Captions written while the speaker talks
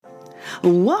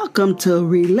Welcome to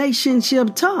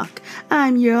Relationship Talk.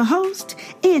 I'm your host,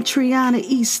 Antriana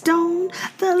E. Stone,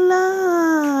 the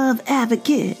Love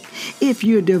Advocate. If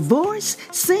you're divorced,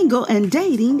 single, and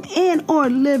dating, and or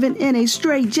living in a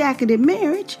straitjacketed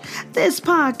marriage, this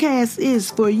podcast is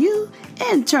for you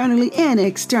internally and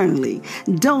externally.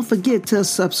 Don't forget to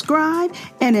subscribe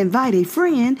and invite a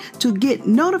friend to get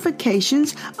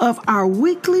notifications of our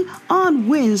weekly on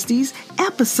Wednesdays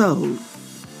episode.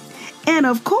 And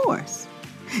of course,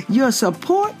 your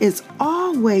support is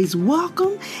always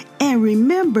welcome. And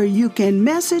remember, you can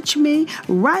message me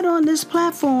right on this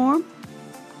platform,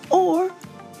 or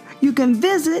you can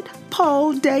visit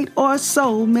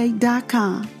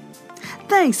poledateorsoulmate.com.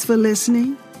 Thanks for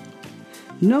listening.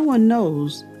 No one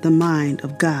knows the mind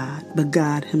of God but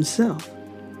God Himself.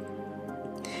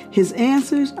 His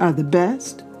answers are the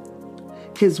best.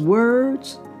 His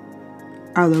words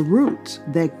are the roots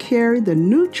that carry the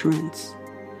nutrients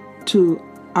to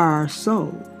our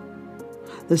soul.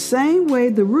 The same way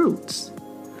the roots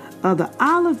of the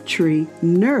olive tree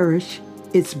nourish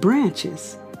its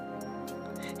branches.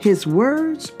 His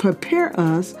words prepare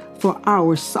us for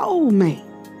our soulmate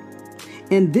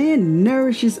and then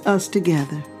nourishes us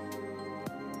together.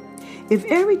 If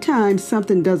every time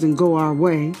something doesn't go our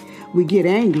way, we get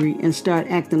angry and start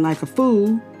acting like a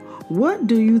fool, what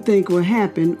do you think will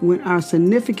happen when our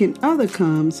significant other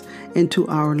comes into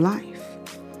our life?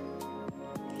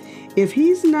 If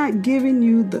he's not giving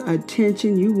you the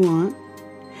attention you want,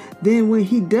 then when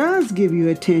he does give you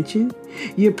attention,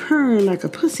 you're purring like a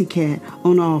pussycat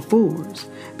on all fours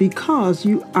because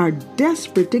you are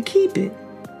desperate to keep it.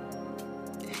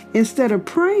 Instead of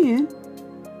praying,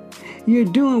 you're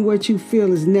doing what you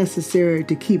feel is necessary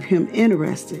to keep him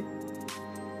interested.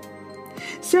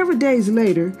 Several days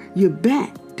later, you're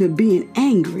back to being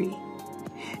angry,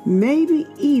 maybe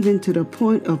even to the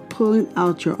point of pulling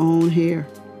out your own hair,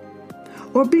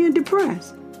 or being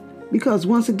depressed because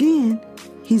once again,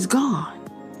 he's gone.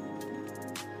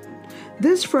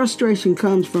 This frustration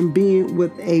comes from being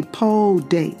with a pole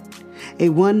date, a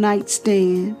one-night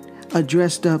stand, a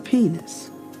dressed-up penis,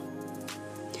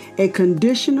 a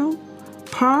conditional,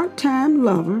 part-time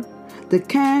lover, the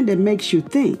kind that makes you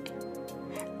think,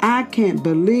 I can't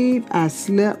believe I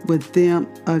slept with them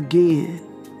again.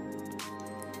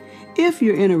 If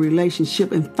you're in a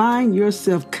relationship and find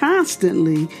yourself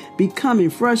constantly becoming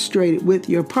frustrated with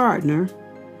your partner,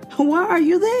 why are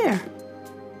you there?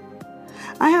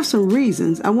 I have some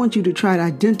reasons I want you to try to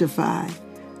identify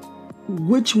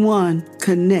which one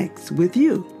connects with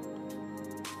you.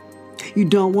 You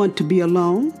don't want to be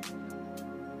alone.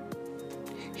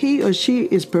 He or she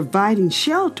is providing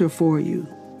shelter for you.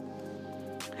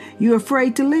 You're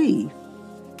afraid to leave.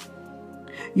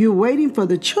 You're waiting for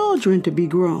the children to be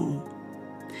grown.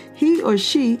 He or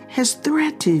she has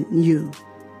threatened you.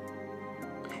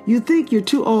 You think you're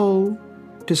too old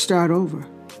to start over.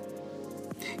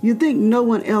 You think no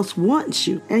one else wants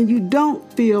you, and you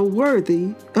don't feel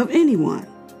worthy of anyone.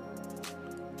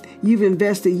 You've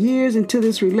invested years into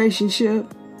this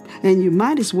relationship, and you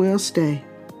might as well stay.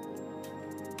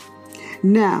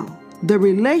 Now, the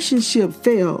relationship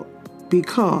failed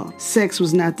because sex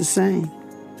was not the same.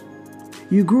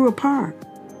 You grew apart.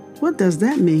 What does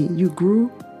that mean? You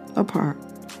grew apart.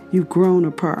 You've grown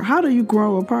apart. How do you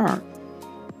grow apart?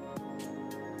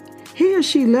 He or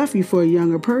she left you for a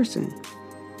younger person.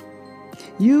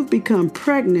 You've become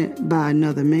pregnant by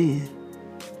another man.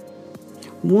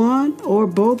 One or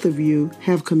both of you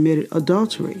have committed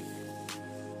adultery.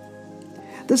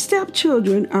 The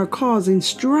stepchildren are causing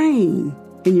strain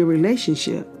in your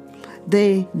relationship.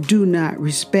 They do not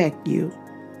respect you.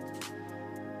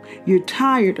 You're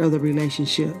tired of the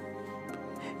relationship.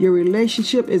 Your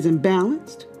relationship is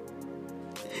imbalanced.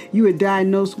 You are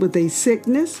diagnosed with a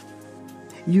sickness.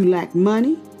 You lack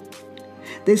money.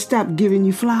 They stopped giving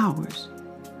you flowers.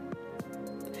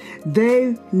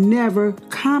 They never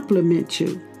compliment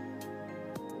you.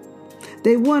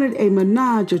 They wanted a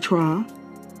menage a trois.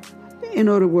 In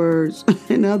other words,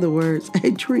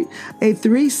 a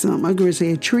threesome. I'm going to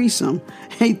say a threesome.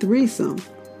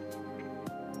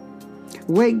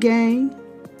 Weight gain,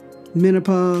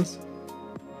 menopause.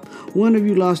 One of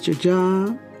you lost your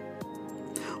job.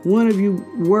 One of you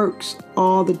works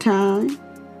all the time.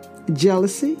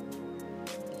 Jealousy.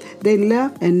 They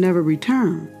left and never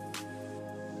returned.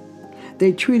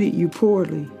 They treated you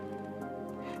poorly.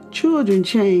 Children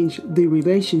changed the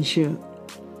relationship.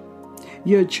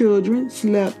 Your children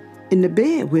slept in the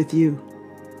bed with you.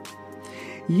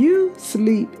 You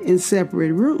sleep in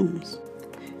separate rooms.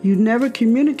 You never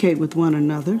communicate with one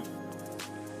another.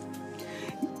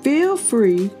 Feel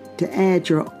free to add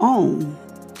your own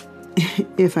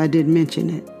if I didn't mention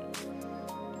it.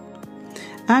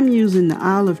 I'm using the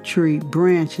olive tree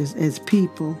branches as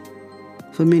people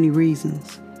for many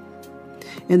reasons.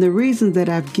 And the reasons that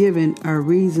I've given are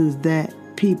reasons that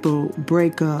people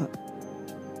break up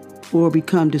or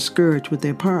become discouraged with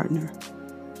their partner.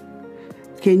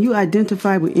 Can you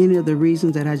identify with any of the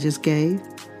reasons that I just gave?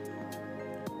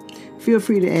 Feel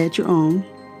free to add your own.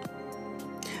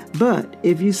 But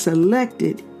if you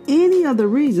selected any of the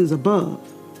reasons above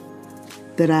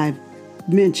that I've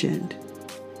mentioned,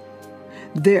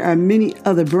 there are many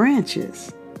other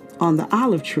branches on the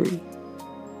olive tree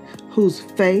whose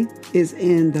faith is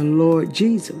in the Lord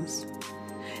Jesus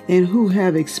and who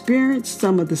have experienced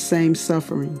some of the same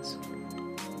sufferings.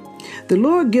 The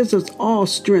Lord gives us all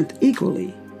strength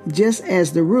equally, just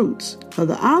as the roots of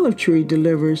the olive tree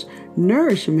delivers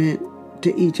nourishment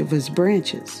to each of his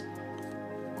branches.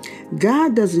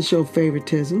 God doesn't show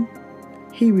favoritism.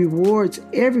 He rewards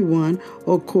everyone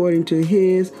according to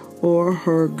his or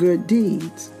her good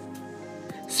deeds.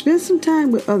 Spend some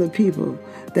time with other people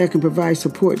that can provide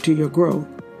support to your growth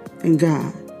in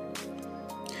God.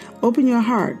 Open your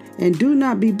heart and do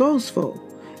not be boastful,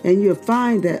 and you'll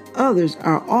find that others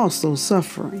are also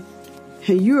suffering,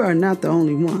 and you are not the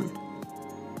only one.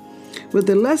 With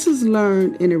the lessons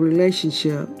learned in a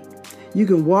relationship, you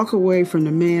can walk away from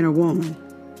the man or woman.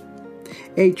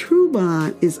 A true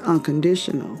bond is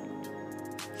unconditional.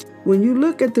 When you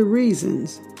look at the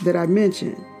reasons that I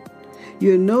mentioned,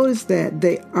 you'll notice that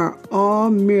they are all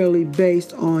merely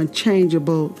based on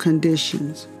changeable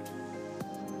conditions.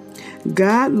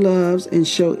 God loves and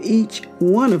shows each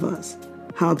one of us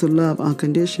how to love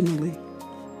unconditionally.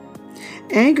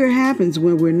 Anger happens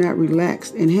when we're not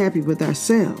relaxed and happy with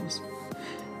ourselves.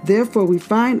 Therefore, we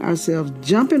find ourselves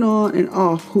jumping on and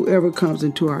off whoever comes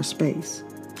into our space.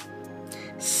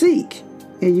 Seek,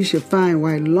 and you shall find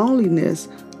why loneliness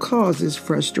causes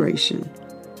frustration.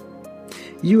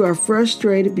 You are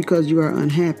frustrated because you are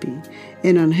unhappy,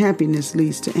 and unhappiness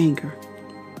leads to anger.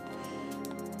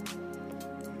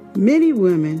 Many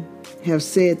women have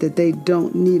said that they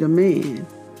don't need a man.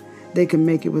 They can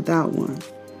make it without one.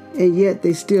 And yet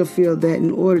they still feel that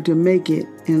in order to make it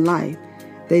in life,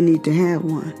 they need to have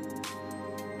one.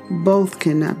 Both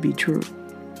cannot be true.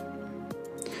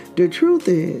 The truth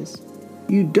is,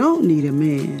 you don't need a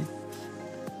man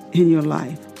in your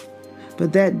life.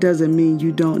 But that doesn't mean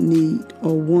you don't need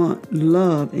or want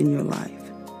love in your life.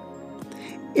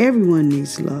 Everyone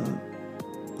needs love.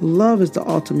 Love is the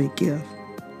ultimate gift.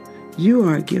 You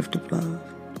are a gift of love.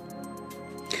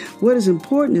 What is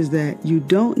important is that you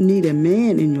don't need a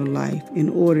man in your life in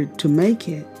order to make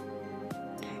it.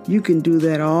 You can do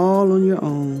that all on your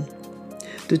own.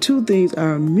 The two things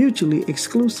are mutually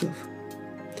exclusive.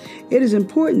 It is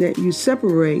important that you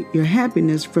separate your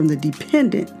happiness from the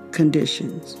dependent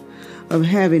conditions of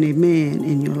having a man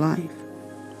in your life.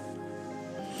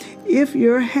 If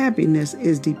your happiness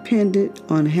is dependent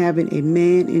on having a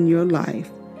man in your life,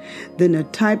 then the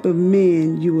type of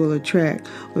men you will attract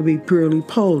will be purely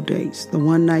pole dates, the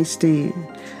one-night stand,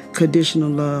 conditional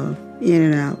love, in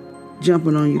and out,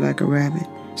 jumping on you like a rabbit,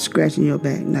 scratching your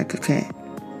back like a cat.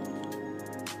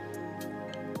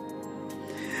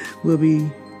 Will be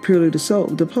purely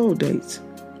the pole dates,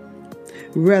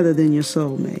 rather than your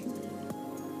soulmate.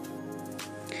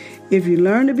 If you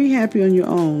learn to be happy on your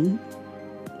own,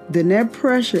 then that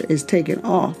pressure is taken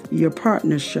off your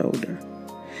partner's shoulder,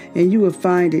 and you will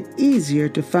find it easier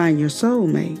to find your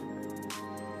soulmate.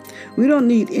 We don't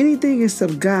need anything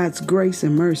except God's grace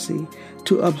and mercy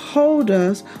to uphold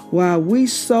us while we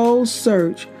soul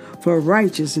search for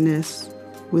righteousness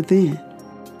within.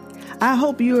 I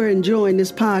hope you are enjoying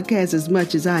this podcast as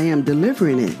much as I am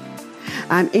delivering it.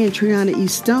 I'm Antriana E.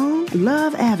 Stone,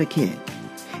 Love Advocate.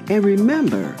 And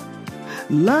remember,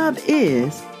 love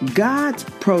is God's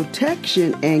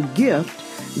protection and gift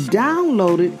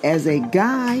downloaded as a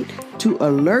guide to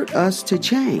alert us to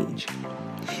change.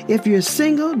 If you're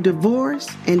single,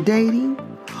 divorced, and dating,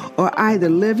 or either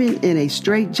living in a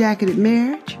straitjacketed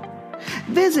marriage,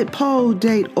 visit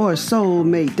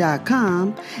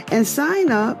poledateorsoulmate.com and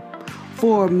sign up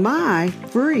for my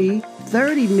free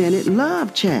 30-minute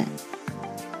love chat.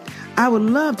 I would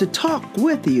love to talk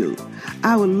with you.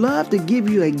 I would love to give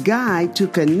you a guide to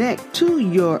connect to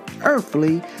your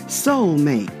earthly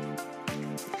soulmate.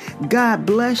 God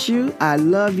bless you. I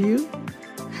love you.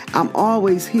 I'm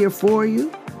always here for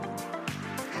you.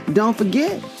 Don't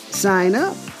forget, sign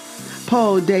up,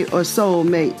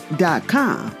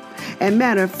 poledateorsoulmate.com. And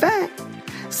matter of fact,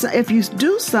 if you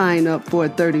do sign up for a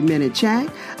 30-minute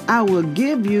chat, I will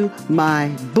give you my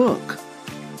book,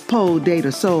 Pole Date or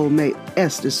Soulmate,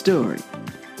 Esther Story.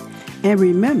 And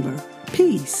remember,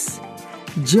 peace,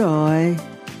 joy,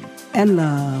 and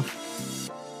love.